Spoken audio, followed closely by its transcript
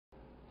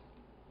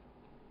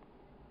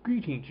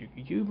Greetings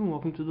YouTube and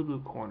welcome to the Blue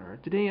Corner.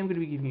 Today I'm going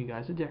to be giving you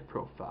guys a deck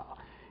profile,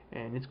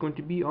 and it's going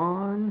to be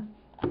on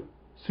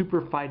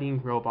Super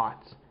Fighting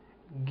Robots,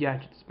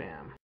 Gadget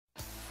Spam.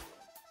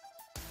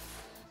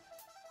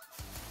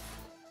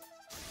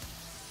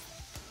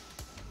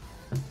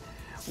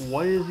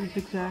 What is this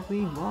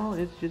exactly? Well,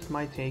 it's just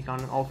my take on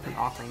an Ultimate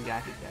Offering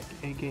Gadget deck,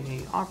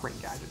 aka Offering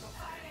Gadgets,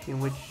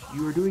 in which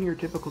you are doing your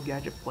typical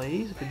gadget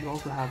plays, but you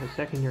also have a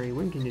secondary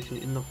win condition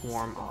in the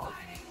form of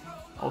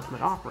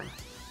Ultimate Offering.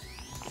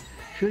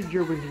 Should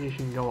your win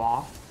condition go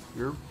off,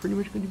 you're pretty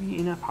much going to be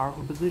in a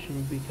powerful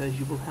position because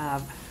you will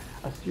have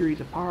a series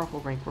of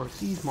powerful rank 4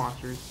 siege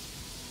monsters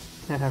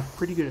that have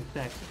pretty good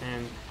effects,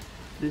 and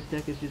this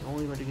deck is just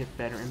only going to get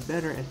better and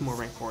better as more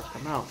rank 4s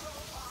come out.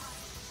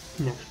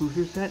 Next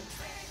booster set,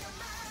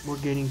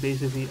 we're getting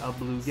basically a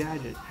blue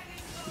gadget,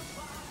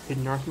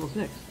 Hidden Arsenal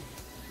 6.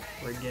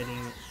 We're getting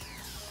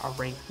a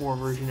rank 4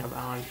 version of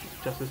Alan's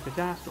Justice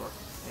Catastor,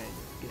 and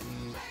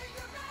getting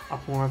a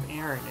form of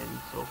Aaron and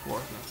so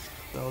forth.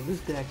 So this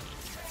deck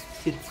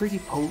is pretty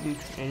potent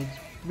and it's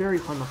very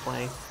fun to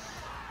play.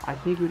 I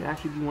think it would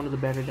actually be one of the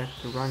better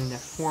decks to run in that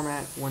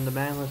format when the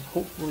ban list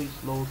hopefully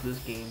slows this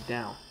game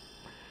down.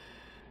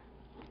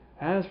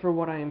 As for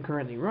what I am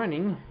currently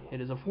running,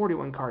 it is a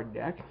 41 card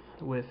deck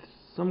with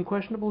some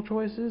questionable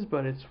choices,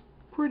 but it's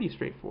pretty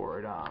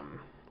straightforward.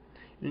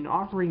 In an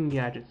Offering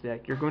Gadgets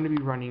deck, you're going to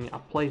be running a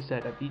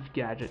playset of each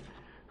gadget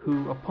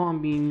who,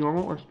 upon being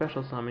normal or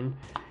special summoned,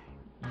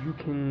 you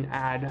can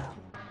add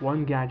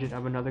one gadget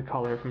of another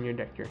color from your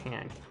deck to your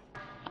hand.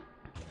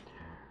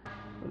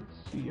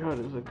 Let's see, how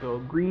does it go?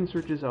 Green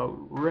searches out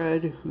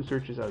red, who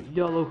searches out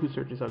yellow, who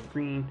searches out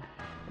green,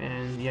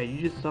 and yeah,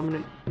 you just summon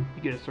it,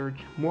 you get a search.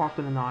 More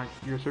often than not,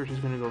 your search is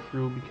going to go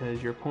through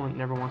because your opponent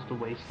never wants to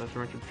waste a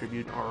torrential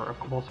tribute or a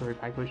compulsory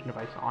activation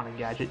device on a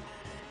gadget.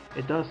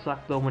 It does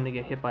suck though when they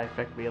get hit by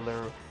Effect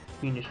Veiler,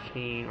 Fiendish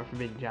Chain, or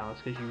Forbidden Chalice,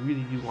 because you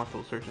really do want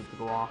those searches to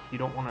go off. You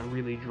don't want to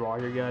really draw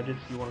your gadgets,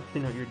 you want to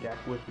thin out your deck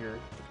with your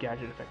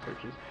gadget effect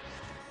searches.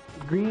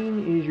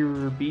 Green is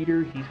your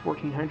beater, he's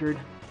 1400,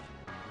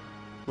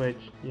 which,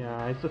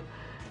 yeah,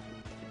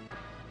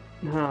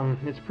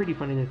 it's pretty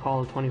funny to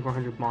call a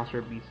 2400 monster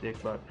a beat stick,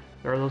 but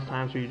there are those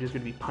times where you're just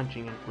going to be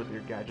punching it with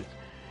your gadgets.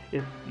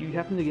 If you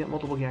happen to get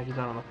multiple gadgets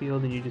out on the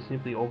field, then you just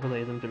simply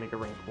overlay them to make a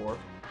rank 4.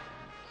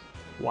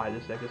 Why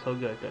this deck is so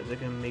good, because it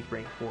can make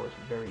rank 4s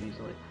very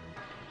easily.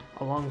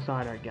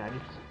 Alongside our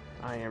gadgets,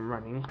 I am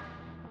running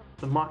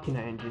the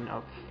Machina engine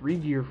of 3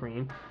 gear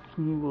frame,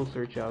 who will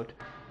search out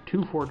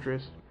 2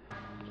 fortress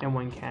and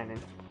 1 cannon.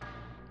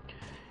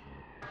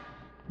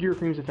 Gear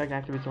frame's effect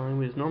activates only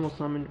when it's normal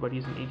summoned, but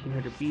he's an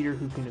 1800 beater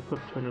who can equip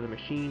to another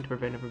machine to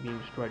prevent it from being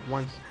destroyed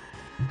once.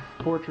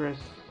 Fortress.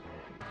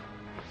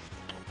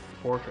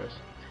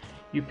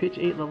 You pitch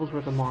 8 levels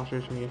worth of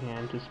monsters from your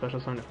hand to special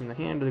summon it from the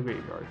hand to the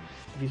graveyard.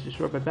 If he's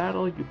destroyed by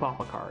battle, you pop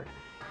a card.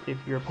 If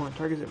your opponent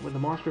targets it with a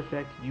monster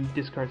effect, you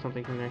discard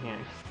something from their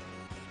hand.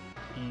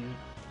 He's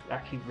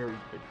actually very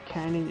good.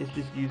 Cannon is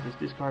just used as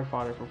discard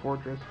fodder for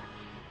Fortress,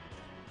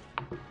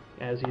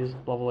 as he is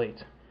level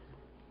 8.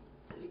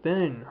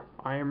 Then,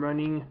 I am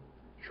running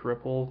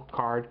Triple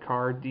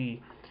Card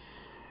D.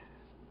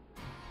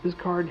 This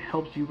card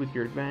helps you with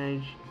your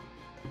advantage.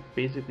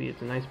 Basically,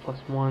 it's a nice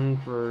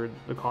 +1 for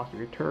the cost of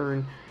your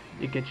turn.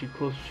 It gets you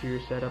closer to your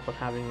setup of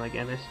having like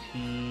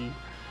MST,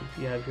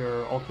 you have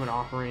your Ultimate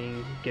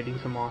Offering, getting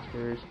some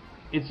monsters.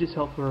 It's just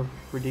helpful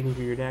for digging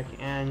through your deck,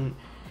 and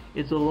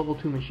it's a level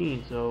 2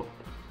 machine, so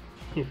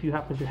if you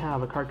happen to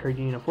have a card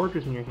D and a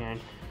Fortress in your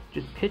hand,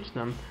 just pitch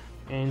them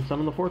and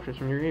summon the Fortress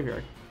from your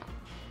graveyard.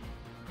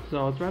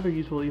 So it's rather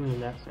useful even in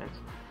that sense.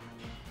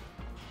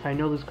 I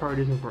know this card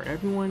isn't for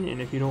everyone,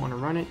 and if you don't want to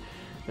run it,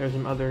 there's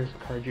some other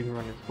cards you can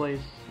run in its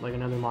place, like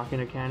another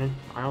Machina cannon.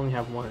 I only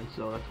have one,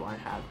 so that's why I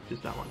have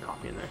just that one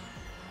copy in there.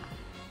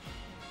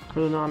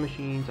 For the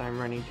non-machines, I'm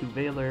running 2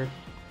 Veiler.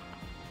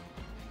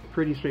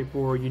 Pretty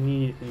straightforward, you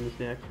need it in this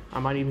deck. I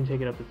might even take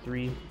it up to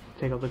 3.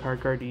 Take out the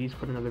card Ds,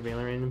 put another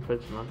Veiler in, and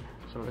put some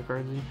other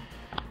cards in.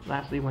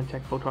 Lastly, one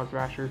Tech Photon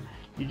Thrasher.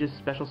 You just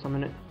special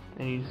summon it,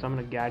 and you summon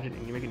a gadget,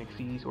 and you make an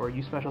Xyz, or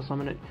you special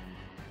summon it.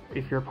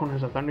 If your opponent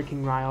has a Thunder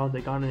King Ryle,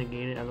 they gotta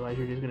negate it, otherwise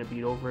you're just gonna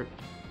beat over it.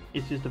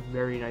 It's just a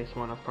very nice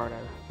one-off card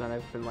that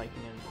I've been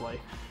liking in play.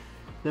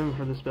 Then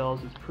for the spells,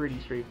 it's pretty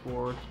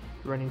straightforward.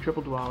 Running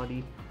Triple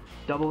Duality,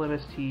 double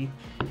MST.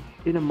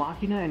 In a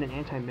Machina and an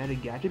anti-meta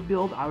gadget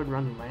build, I would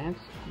run Lance,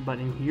 but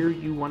in here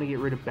you want to get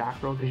rid of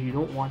back row because you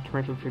don't want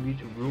Torrential Tribute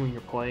to ruin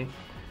your play.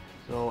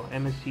 So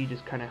MST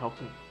just kind of helps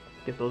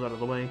get those out of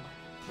the way.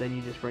 Then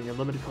you just run your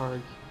limited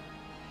cards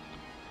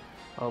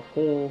of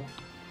Hole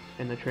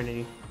and the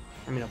Trinity.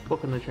 I mean, a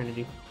Book and the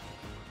Trinity.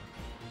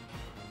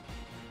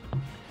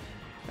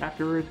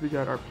 Afterwards, we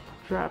got our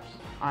traps.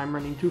 I'm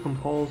running 2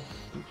 Compulse,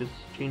 just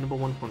chainable,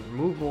 1 for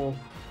removal,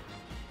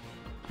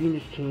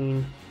 Fiendish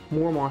Chain,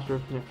 more monster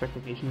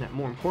effectification that,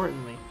 more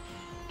importantly,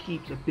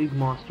 keeps a big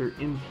monster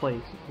in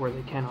place where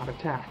they cannot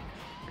attack,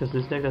 because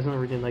this deck doesn't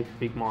really like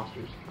big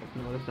monsters.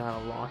 I've noticed that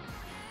a lot.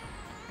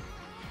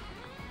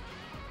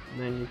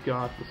 Then you've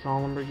got the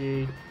Solemn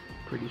Brigade,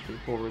 pretty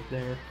straightforward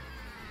there.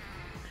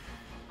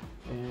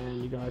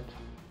 And you got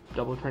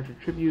double Trencher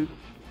Tribute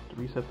to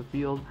reset the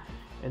field.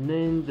 And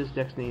then this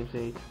deck's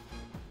namesake,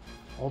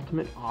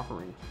 Ultimate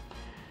Offering.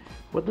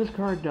 What this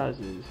card does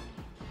is,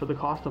 for the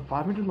cost of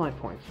 500 life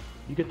points,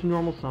 you get to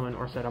normal summon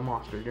or set a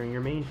monster during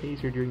your main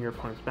phase or during your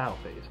opponent's battle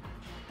phase.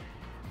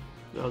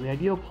 So the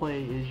ideal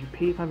play is you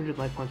pay 500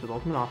 life points with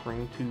Ultimate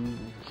Offering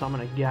to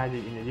summon a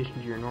gadget in addition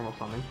to your normal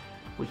summon,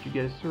 which you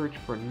get a search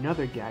for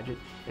another gadget,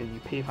 and you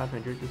pay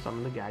 500 to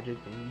summon the gadget,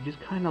 and you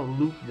just kind of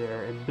loop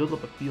there and build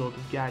up a field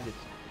of gadgets.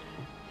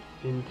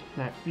 And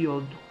that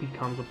field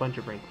becomes a bunch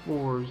of rank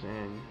 4s,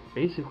 and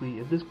basically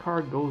if this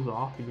card goes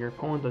off and your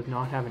opponent does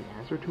not have an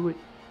answer to it,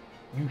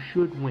 you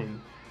should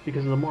win,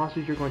 because the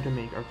monsters you're going to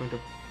make are going to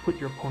put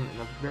your opponent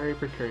in a very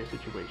precarious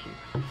situation.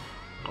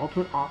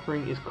 Ultimate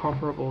Offering is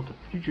comparable to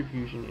Future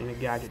Fusion in a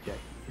gadget deck.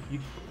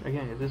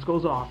 If this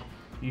goes off,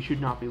 you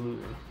should not be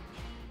losing.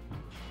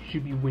 You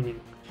should be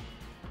winning.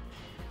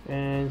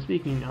 And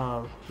speaking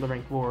of the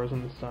rank 4s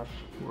and such,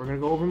 we're going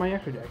to go over my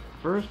extra deck.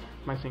 First,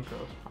 my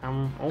Synchros.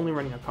 I'm only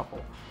running a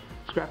couple.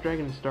 Scrap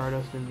Dragon and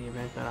Stardust in the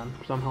event that I'm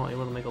somehow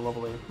able to make a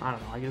level 8. I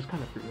don't know, I just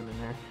kind of threw them in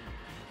there.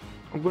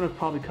 I'm going to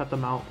probably cut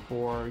them out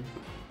for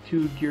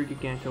 2 Gear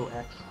Giganto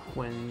X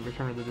when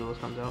Return of the Duelist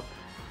comes out.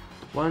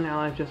 1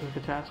 Ally of Justice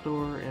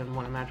Catastor, and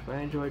 1 Magical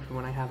Android for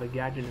when I have a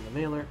gadget in the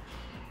mailer.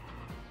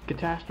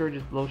 Catastor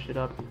just blows shit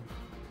up.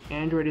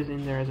 Android is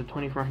in there as a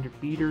 2400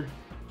 beater.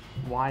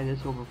 Why this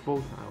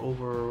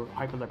over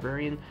Hyper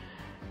Librarian?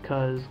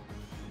 Because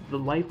the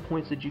life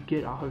points that you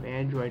get off of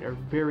Android are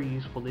very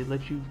useful. They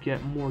let you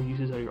get more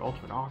uses out of your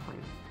Ultimate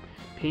Offering.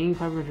 Paying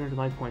 500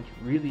 life points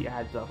really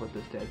adds up with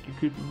this deck. You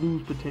could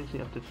lose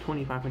potentially up to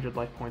 2500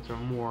 life points or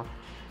more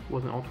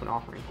with an Ultimate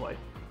Offering play.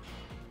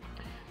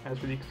 As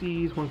for the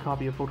Xyz, 1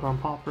 copy of Photon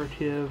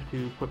Operative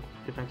to put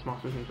defense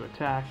monsters into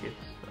attack.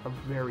 It's a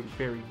very,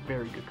 very,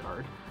 very good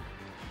card.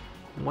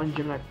 1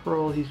 Gemini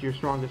Pearl, he's your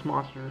strongest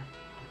monster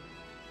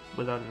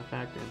without an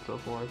effect and so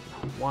forth.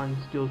 1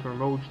 Steel Storm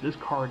Roach, this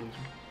card is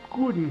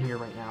good in here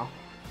right now.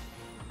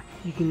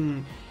 If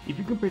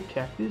you can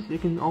protect this,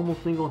 it can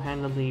almost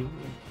single-handedly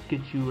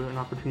get you an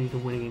opportunity to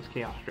win against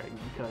Chaos Dragon,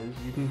 because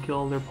you can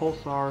kill their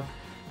Pulsar,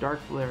 Dark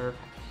Flare,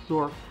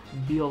 Sork,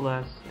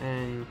 BLS,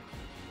 and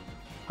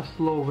a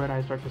slow Red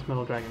Eyes Darkness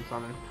Metal Dragon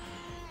summon.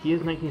 He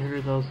is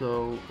 1900 though,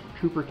 so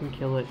Trooper can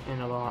kill it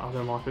and a lot of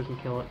other monsters can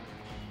kill it.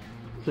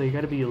 So you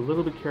gotta be a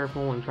little bit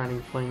careful when trying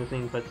to play the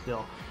thing, but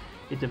still,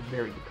 it's a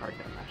very good card in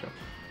that matchup.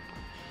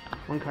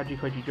 1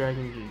 Kaji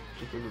Dragon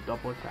just as a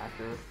double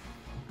attacker.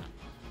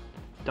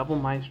 Double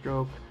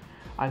Maestro.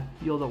 I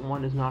feel that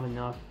 1 is not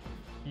enough.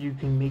 You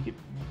can make it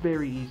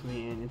very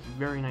easily, and it's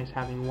very nice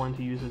having 1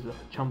 to use as a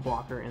chump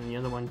blocker and the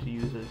other one to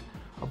use as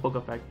a book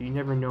effect. You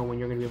never know when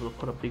you're going to be able to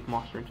put a big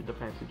monster into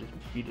defense and just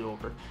beat it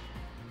over.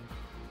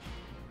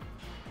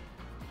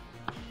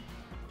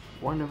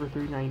 1 number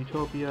 39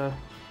 Utopia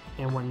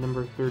and 1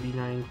 number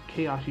 39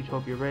 Chaos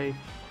Utopia Ray.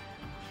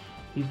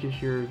 He's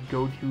just your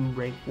go-to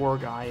rank 4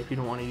 guy if you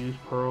don't want to use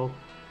Pearl.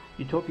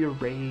 Utopia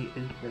Ray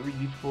is very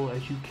useful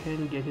as you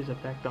can get his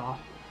effect off.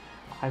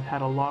 I've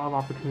had a lot of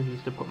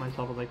opportunities to put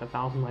myself at like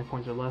 1,000 life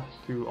points or less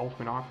through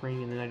Ultimate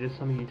Offering, and then I just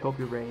summon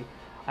Utopia Ray.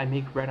 I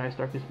make Red Eyes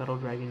Darkness Metal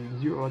Dragon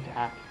 0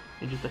 attack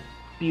and just a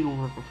beat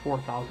over for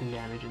 4,000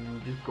 damage, and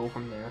then just go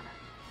from there.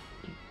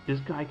 This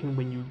guy can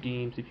win you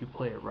games if you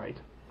play it right.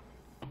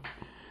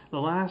 The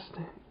last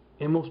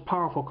and most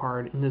powerful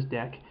card in this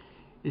deck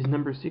is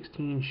number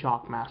 16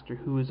 Shockmaster,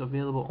 who is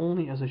available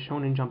only as a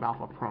Shonen Jump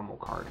Alpha promo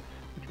card,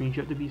 which means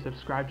you have to be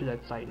subscribed to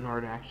that site in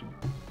order to actually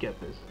get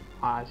this.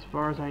 As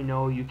far as I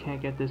know, you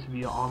can't get this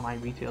via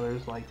online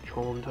retailers like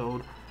Troll and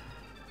Toad.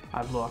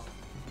 I've looked.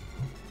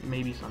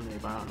 Maybe someday,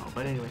 but I don't know.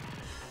 But anyway,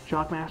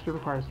 Shockmaster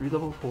requires 3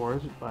 level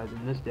 4s, but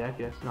in this deck,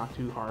 it's not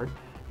too hard.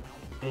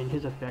 And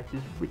his effect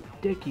is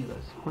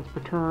ridiculous. Once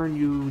per turn,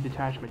 you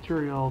detach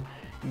material,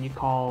 and you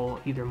call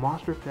either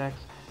monster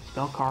effects,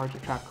 spell cards, or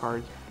trap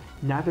cards.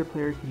 Neither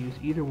player can use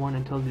either one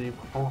until the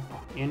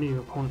end of your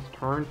opponent's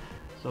turn,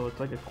 so it's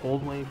like a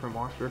cold wave for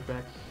monster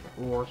effects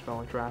or spell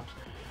and traps.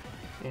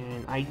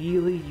 And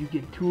ideally, you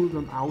get 2 of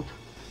them out,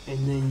 and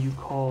then you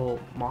call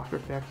monster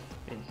effects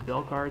and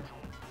spell cards,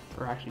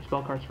 or actually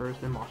spell cards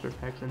first, then monster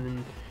effects, and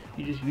then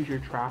you just use your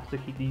traps to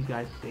keep these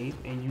guys safe,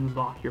 and you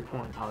lock your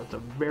opponent out. It's a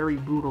very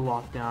brutal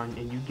lockdown,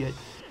 and you get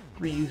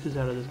 3 uses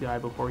out of this guy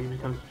before he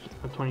becomes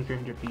a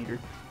 2300 beater.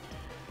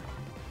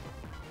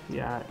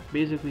 Yeah,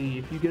 basically,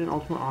 if you get an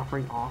Ultimate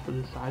Offering off of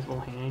this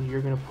sizable hand,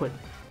 you're going to put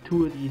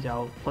 2 of these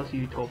out, plus a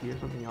Utopia or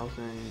something else,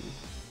 and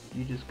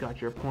you just got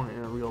your opponent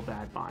in a real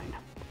bad bind.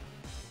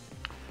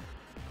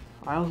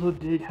 I also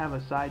did have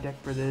a side deck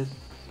for this,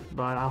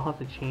 but I'll have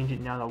to change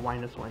it now that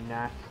Winus won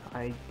Nats.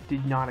 I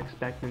did not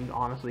expect them,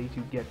 honestly,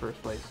 to get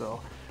first place,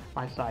 so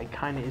my side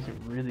kind of isn't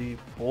really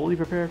fully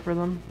prepared for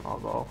them,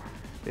 although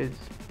it's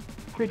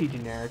pretty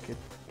generic,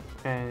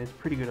 and it's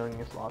pretty good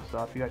against a lot of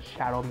stuff. You got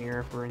Shadow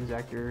Mirror for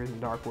Inzectors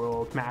and Dark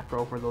World,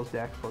 Macro for those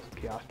decks, plus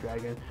Chaos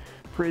Dragon,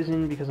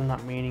 Prison because I'm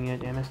not maining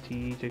it,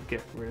 MST to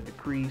get rid of the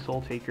Kree,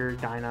 Soul Taker,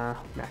 Dyna,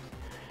 Max.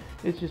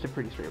 It's just a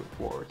pretty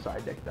straightforward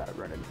side deck that I've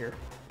run in here.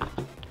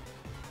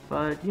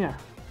 But yeah,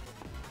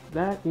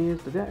 that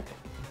is the deck.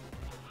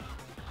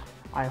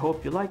 I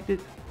hope you liked it.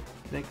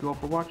 Thank you all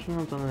for watching.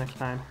 Until the next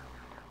time,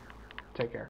 take care.